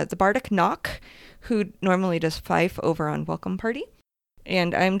under the Bardic Knock, who normally does Fife over on Welcome Party.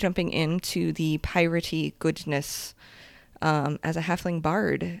 And I'm jumping into the piratey goodness as a halfling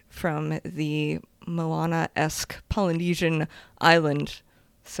bard from the Moana-esque Polynesian island.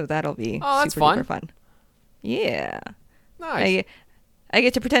 So that'll be that's super fun. Yeah. Nice. I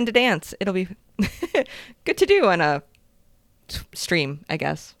get to pretend to dance. It'll be good to do on a stream, I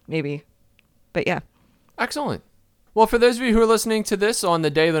guess, maybe. But yeah. Excellent. Well, for those of you who are listening to this on the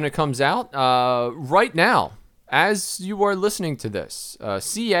day when it comes out, right now, as you are listening to this,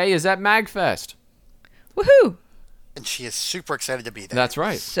 CA is at MagFest. Woohoo! And she is super excited to be there. That's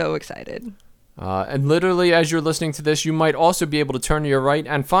right. So excited. And literally, as you're listening to this, you might also be able to turn to your right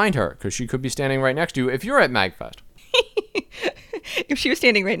and find her, because she could be standing right next to you if you're at MagFest. If she was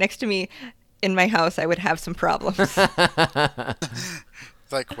standing right next to me in my house, I would have some problems.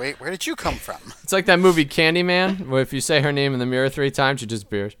 Like, wait, where did you come from? It's like that movie Candyman, where if you say her name in the mirror 3 times, she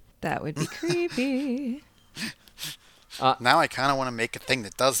disappears. That would be creepy. Now I kind of want to make a thing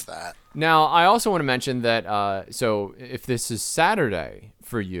that does that. Now, I also want to mention that, so if this is Saturday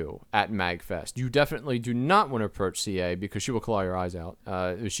for you at MagFest, you definitely do not want to approach CA because she will claw your eyes out.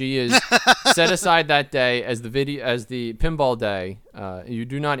 She is set aside that day as the pinball day. You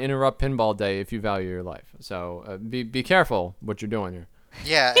do not interrupt pinball day if you value your life. So be careful what you're doing here.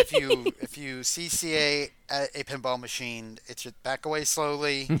 Yeah, if you see CA at a pinball machine, it should back away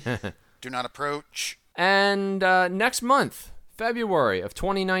slowly. Do not approach. And next month, February of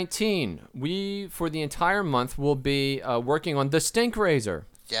 2019, we, for the entire month, will be working on the Stink Razor.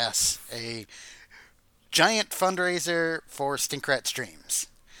 Yes, a giant fundraiser for Stinkrat Streams.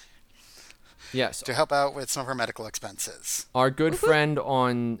 Yes. To help out with some of her medical expenses. Our good friend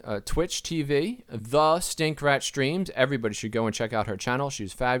on Twitch TV, The Stinkrat Streams. Everybody should go and check out her channel.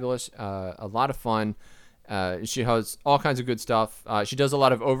 She's fabulous. A lot of fun. She has all kinds of good stuff. She does a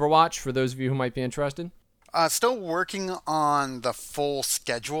lot of Overwatch for those of you who might be interested. Still working on the full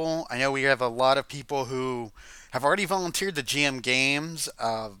schedule. I know we have a lot of people who have already volunteered to GM Games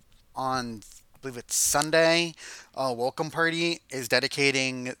on, I believe it's Sunday. Welcome Party is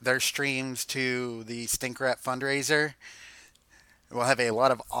dedicating their streams to the Stinkrat fundraiser. We'll have a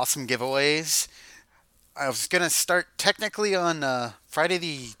lot of awesome giveaways. I was going to start technically on Friday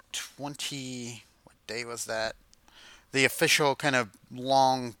the 20... What day was that? The official kind of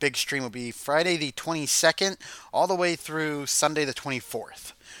long, big stream will be Friday the 22nd all the way through Sunday the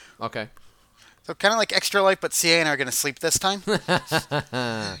 24th. Okay. So kind of like Extra Life, but CA and I are going to sleep this time.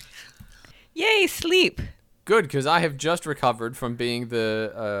 Yay, sleep. Good, because I have just recovered from being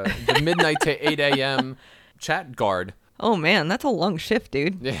the midnight to 8 a.m. chat guard. Oh, man, that's a long shift,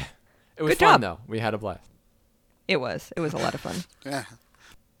 dude. Yeah. It was Good fun, job. though. We had a blast. It was. It was a lot of fun. Yeah.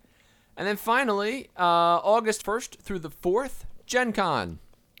 And then finally, August 1st through the 4th, Gen Con.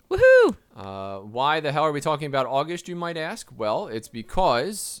 Woohoo! Why the hell are we talking about August, you might ask? Well, it's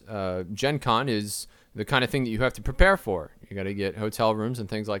because Gen Con is the kind of thing that you have to prepare for. You got to get hotel rooms and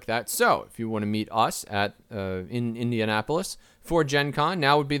things like that. So if you want to meet us at in Indianapolis for Gen Con,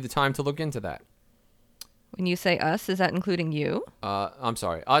 now would be the time to look into that. When you say us, is that including you? I'm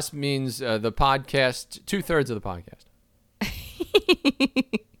sorry. Us means the podcast, 2/3 of the podcast.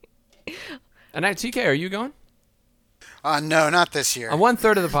 And TK, are you going? No, not this year.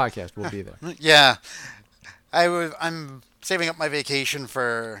 1/3 of the podcast will be there. Yeah. I'm saving up my vacation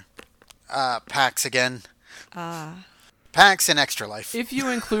for PAX again. PAX and Extra Life. If you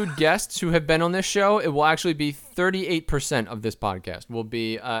include guests who have been on this show, it will actually be 38% of this podcast will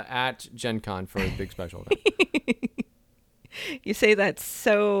be at Gen Con for a big special event. You say that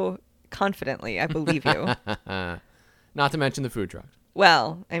so confidently. I believe you. Not to mention the food trucks.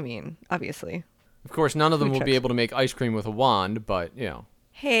 Well, I mean, obviously. Of course, none of them Food will be trucks. able to make ice cream with a wand, but, you know.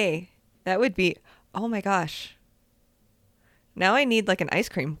 Hey, that would be... Oh, my gosh. Now I need, like, an ice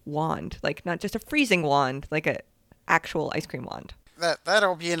cream wand. Like, not just a freezing wand, like a actual ice cream wand.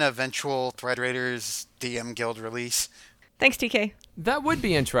 That'll be an eventual Thread Raiders DM Guild release. Thanks, TK. That would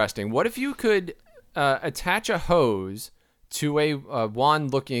be interesting. What if you could attach a hose to a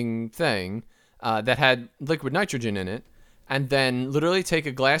wand-looking thing that had liquid nitrogen in it, and then literally take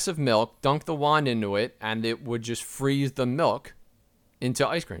a glass of milk, dunk the wand into it, and it would just freeze the milk into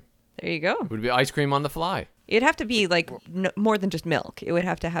ice cream. There you go. It would be ice cream on the fly. It'd have to be, like, more than just milk. It would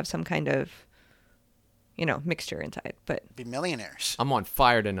have to have some kind of, mixture inside. But Be millionaires. I'm on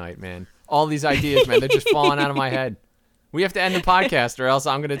fire tonight, man. All these ideas, man, they're just falling out of my head. We have to end the podcast or else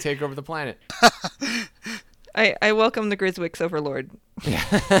I'm going to take over the planet. I welcome the Griswicks Overlord.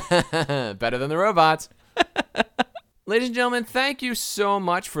 Better than the robots. Ladies and gentlemen, thank you so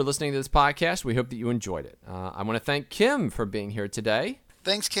much for listening to this podcast. We hope that you enjoyed it. I want to thank Kim for being here today.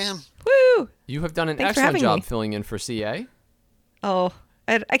 Thanks, Kim. Woo! You have done an Thanks for excellent having job me. filling in for CA. Oh,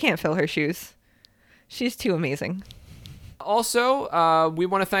 I can't fill her shoes. She's too amazing. Also, we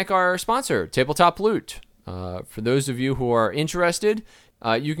want to thank our sponsor, Tabletop Loot. For those of you who are interested,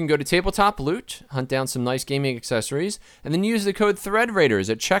 you can go to Tabletop Loot, hunt down some nice gaming accessories, and then use the code ThreadRaiders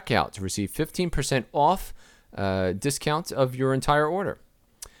at checkout to receive 15% off discount of your entire order.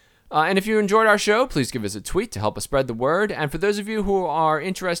 And if you enjoyed our show, please give us a tweet to help us spread the word. And for those of you who are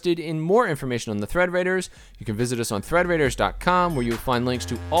interested in more information on the Thread Raiders, you can visit us on threadraiders.com, where you'll find links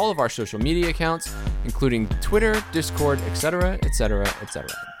to all of our social media accounts, including Twitter, Discord, etc., etc., etc.